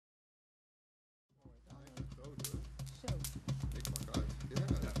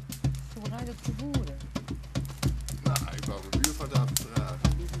je dat vervoeren? Nou, ik wou mijn buurvrouw daarvoor vragen.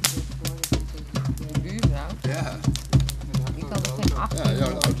 De buurvrouw? Ja. Die kan er geen achter. Ja,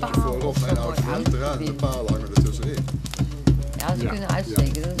 jouw auto zit voorop, mijn auto zit achteraan en de paal hangen er tussenin. Ja, ze kunnen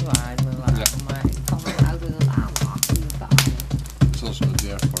uitsteken, dat is waar. Maar ik kan mijn auto dan aan achter de paal. Zoals met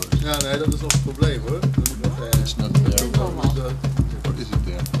derfforest. Ja, nee, dat is nog een probleem hoor. Dat moet nog Is not there. Wat is het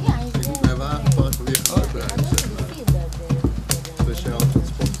there? ik moet mijn wagenpark weer gaan uitbreiden, zeg maar. Speciaal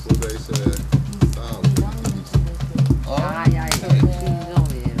transport voor deze paal. Ja, ja, je ziet het dan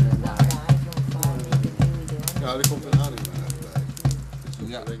weer daar. Ja, er komt een aanhanger bij.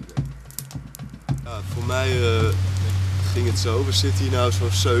 Ja. Ja, voor mij ging het zo. We zitten hier nu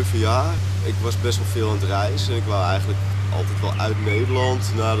zo'n 7 jaar. Ik was best wel veel aan het reizen en ik wou eigenlijk altijd wel uit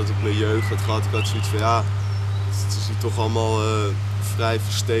Nederland. Nadat ik mijn jeugd had gehad, ik had zoiets van ja, het is hier toch allemaal vrij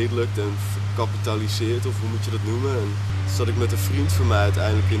verstedelijkt en verkapitaliseerd, of hoe moet je dat noemen. En toen zat ik met een vriend van mij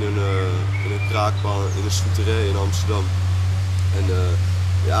uiteindelijk in een kraakpan, in een souterrain in Amsterdam. En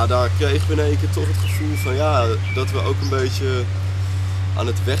ja, daar kregen we in één keer toch het gevoel van ja, dat we ook een beetje aan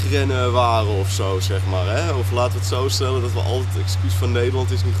het wegrennen waren of zo, zeg maar. Hè? Of laten we het zo stellen dat we altijd het excuus van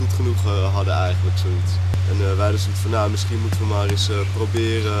Nederland is niet goed genoeg hadden eigenlijk, zoiets. En wij dus zoiets van, nou, misschien moeten we maar eens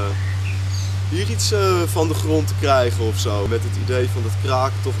proberen hier iets van de grond te krijgen of zo. Met het idee van dat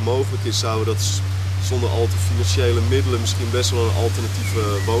kraken toch mogelijk is, zouden we dat zonder al te financiële middelen misschien best wel een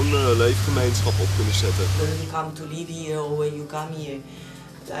alternatieve woon-leefgemeenschap op kunnen zetten. When you come to live here or when you come here,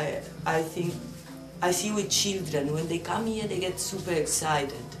 I think I see with children, when they come here they get super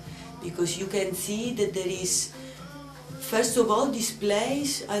excited because you can see that there is, first of all, this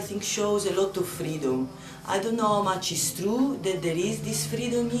place I think shows a lot of freedom. I don't know how much is true that there is this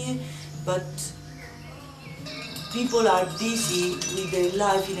freedom here, but people are busy with their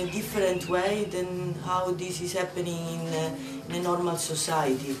life in a different way than how this is happening in a normal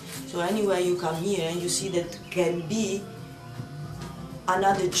society. So anyway, you come here and you see that can be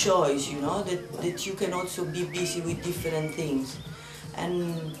another choice, you know, that you can also be busy with different things.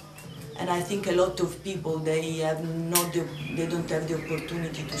 And I think a lot of people, they don't have the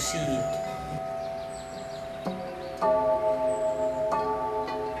opportunity to see it.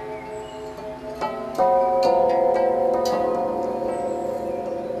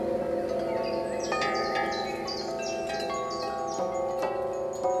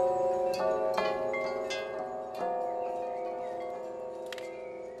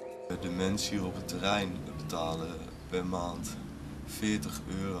 De mensen hier op het terrein betalen per maand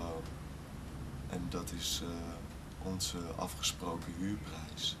 €40. En dat is onze afgesproken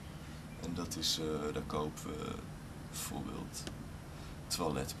huurprijs. En dat is, daar kopen we bijvoorbeeld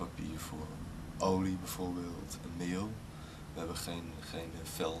toiletpapier voor, olie bijvoorbeeld, meel. We hebben geen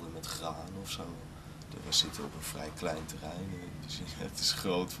velden met graan of zo. We zitten op een vrij klein terrein, dus het is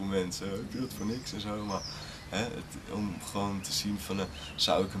groot voor mensen, ik doe het voor niks en zo, maar om gewoon te zien van,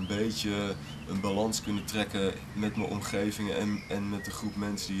 zou ik een beetje een balans kunnen trekken met mijn omgeving en met de groep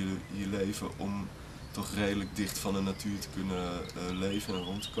mensen die hier leven, om toch redelijk dicht van de natuur te kunnen leven en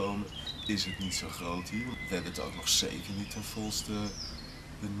rond te komen, is het niet zo groot hier. We hebben het ook nog zeker niet ten volste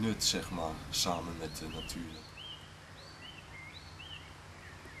benut, zeg maar, samen met de natuur.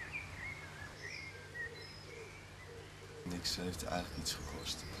 Niks heeft eigenlijk iets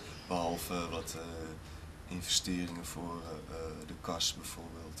gekost, behalve wat investeringen voor de kas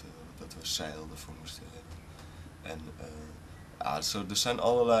bijvoorbeeld, dat we zeil ervoor moesten hebben. En ja, er zijn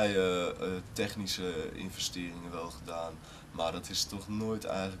allerlei technische investeringen wel gedaan, maar dat is toch nooit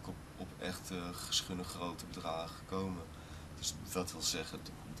eigenlijk op echt geschunne grote bedragen gekomen. Dus dat wil zeggen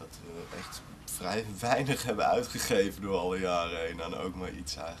dat we echt vrij weinig hebben uitgegeven door alle jaren heen aan ook maar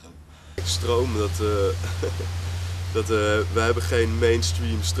iets eigenlijk. Stroom, wij hebben geen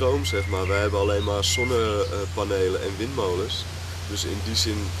mainstream stroom, zeg maar. Wij hebben alleen maar zonnepanelen en windmolens. Dus in die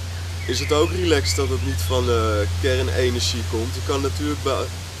zin is het ook relaxed dat het niet van kernenergie komt. Je kan natuurlijk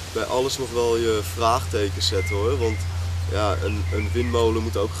bij alles nog wel je vraagteken zetten hoor. Want ja, een windmolen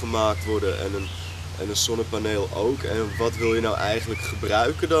moet ook gemaakt worden en een zonnepaneel ook. En wat wil je nou eigenlijk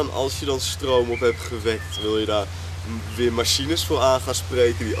gebruiken dan als je dan stroom op hebt gewekt? Wil je daar weer machines voor aan gaan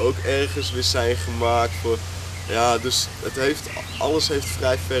spreken die ook ergens weer zijn gemaakt voor... Ja, dus alles heeft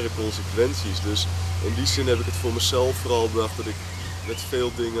vrij verre consequenties. Dus in die zin heb ik het voor mezelf vooral bedacht dat ik met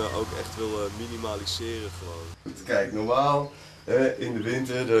veel dingen ook echt wil minimaliseren gewoon. Kijk, normaal in de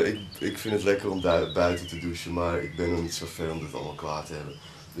winter, ik vind het lekker om buiten te douchen, maar ik ben nog niet zo ver om dit allemaal klaar te hebben.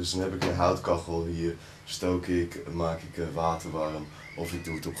 Dus dan heb ik een houtkachel hier, maak ik water warm of ik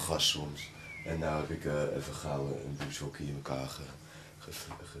doe het op gas soms. En nu heb ik even gauw een douchehokje in elkaar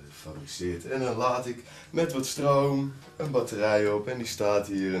gefabriceerd. En dan laat ik met wat stroom een batterij op en die staat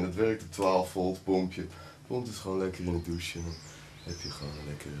hier en het werkt op 12 volt pompje. Pompt het gewoon lekker in het douche en dan heb je gewoon een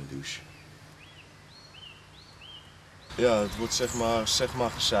lekkere douche. Ja, het wordt zeg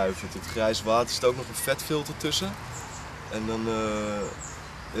maar gezuiverd. Het grijs water zit ook nog een vetfilter tussen. En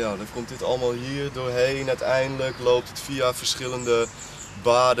dan komt dit allemaal hier doorheen. Uiteindelijk loopt het via verschillende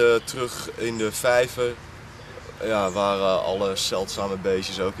baden terug in de vijver. Ja, waar alle zeldzame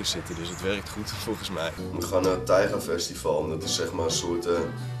beestjes ook in zitten. Dus het werkt goed volgens mij. We gaan naar het Taiga Festival. Dat is zeg maar een soort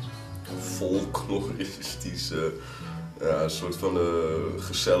folkloristisch, een soort van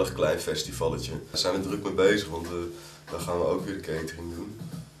gezellig klein festivalletje. Daar zijn we druk mee bezig, want daar gaan we ook weer de catering doen.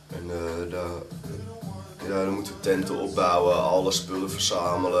 En dan moeten we tenten opbouwen, alle spullen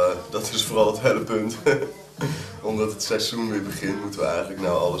verzamelen. Dat is vooral het hele punt. Omdat het seizoen weer begint, moeten we eigenlijk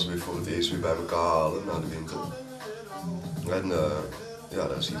nou alles weer voor het eerst weer bij elkaar halen na de winter. En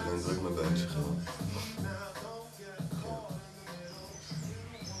daar is iedereen druk mee bezig.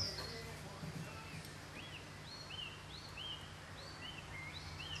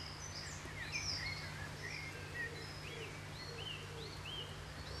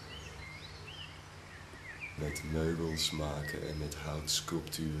 Met meubels maken en met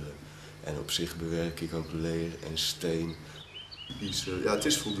houtsculpturen. En op zich bewerk ik ook leer en steen. Ja, het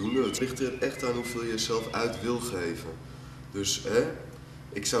is voldoende. Het ligt er echt aan hoeveel je zelf uit wil geven. Dus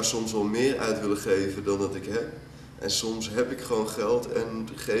ik zou soms wel meer uit willen geven dan dat ik heb. En soms heb ik gewoon geld en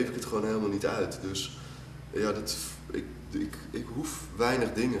geef ik het gewoon helemaal niet uit. Dus ja, ik hoef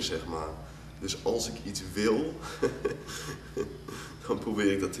weinig dingen, zeg maar. Dus als ik iets wil, dan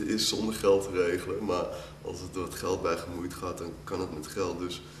probeer ik dat eerst zonder geld te regelen. Maar als het door het geld bij gemoeid gaat, dan kan het met geld.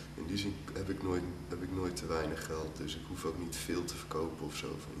 Dus in die zin heb ik nooit te weinig geld. Dus ik hoef ook niet veel te verkopen of zo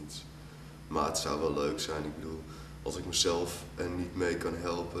van iets. Maar het zou wel leuk zijn. Ik bedoel, als ik mezelf er niet mee kan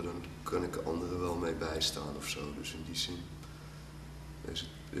helpen, dan kan ik anderen wel mee bijstaan of zo. Dus in die zin is het,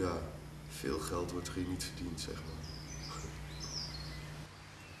 ja, veel geld wordt er hier niet verdiend, zeg maar.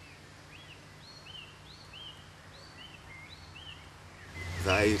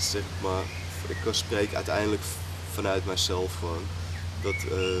 Wij, zeg maar, ik spreek uiteindelijk vanuit mijzelf gewoon, dat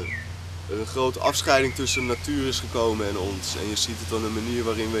er een grote afscheiding tussen de natuur is gekomen en ons. En je ziet het aan de manier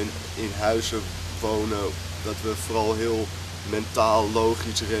waarin we in huizen wonen, dat we vooral heel mentaal,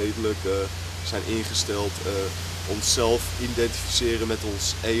 logisch, redelijk zijn ingesteld. Onszelf identificeren met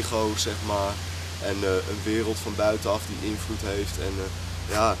ons ego, zeg maar. En een wereld van buitenaf die invloed heeft. En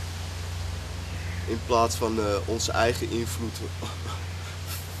ja, in plaats van onze eigen invloed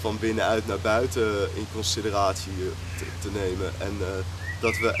van binnenuit naar buiten in consideratie te nemen. En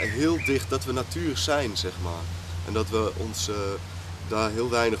dat we heel dicht, dat we natuur zijn, zeg maar. En dat we ons daar heel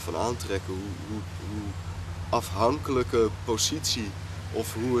weinig van aantrekken. Hoe afhankelijke positie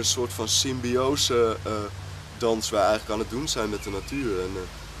of hoe een soort van symbiose dans wij eigenlijk aan het doen zijn met de natuur. En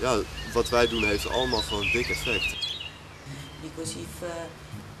ja, wat wij doen heeft allemaal gewoon een dik effect. Because if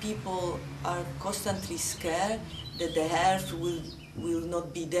people are constantly scared that the earth will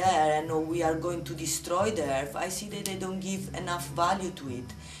not be there and we are going to destroy the earth, I see that they don't give enough value to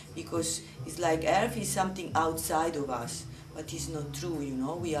it. Because it's like earth is something outside of us, but it's not true, you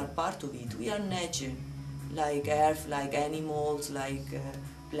know, we are part of it. We are nature, like earth, like animals, like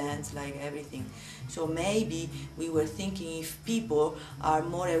plants, like everything. So maybe we were thinking if people are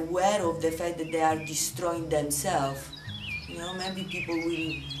more aware of the fact that they are destroying themselves, you know, maybe people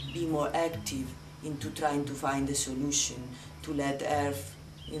will be more active into trying to find a solution to let Earth,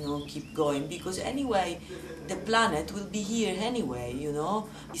 you know, keep going. Because anyway, the planet will be here anyway, you know.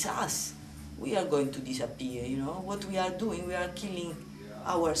 It's us. We are going to disappear, you know. What we are doing, we are killing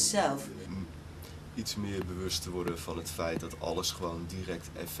ourselves. Iets meer bewust te worden van het feit dat alles gewoon direct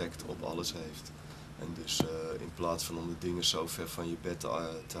effect op alles heeft. En dus in plaats van om de dingen zo ver van je bed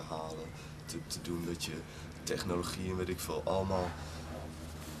te halen, te doen dat je technologie en weet ik veel allemaal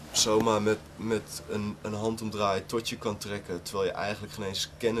zomaar met een handomdraai tot je kan trekken, terwijl je eigenlijk geen eens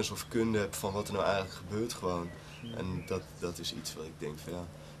kennis of kunde hebt van wat er nou eigenlijk gebeurt gewoon. En dat is iets wat ik denk van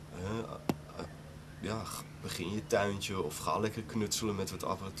ja, begin je tuintje of ga lekker knutselen met wat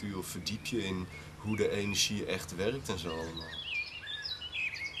apparatuur of verdiep je in hoe de energie echt werkt en zo allemaal.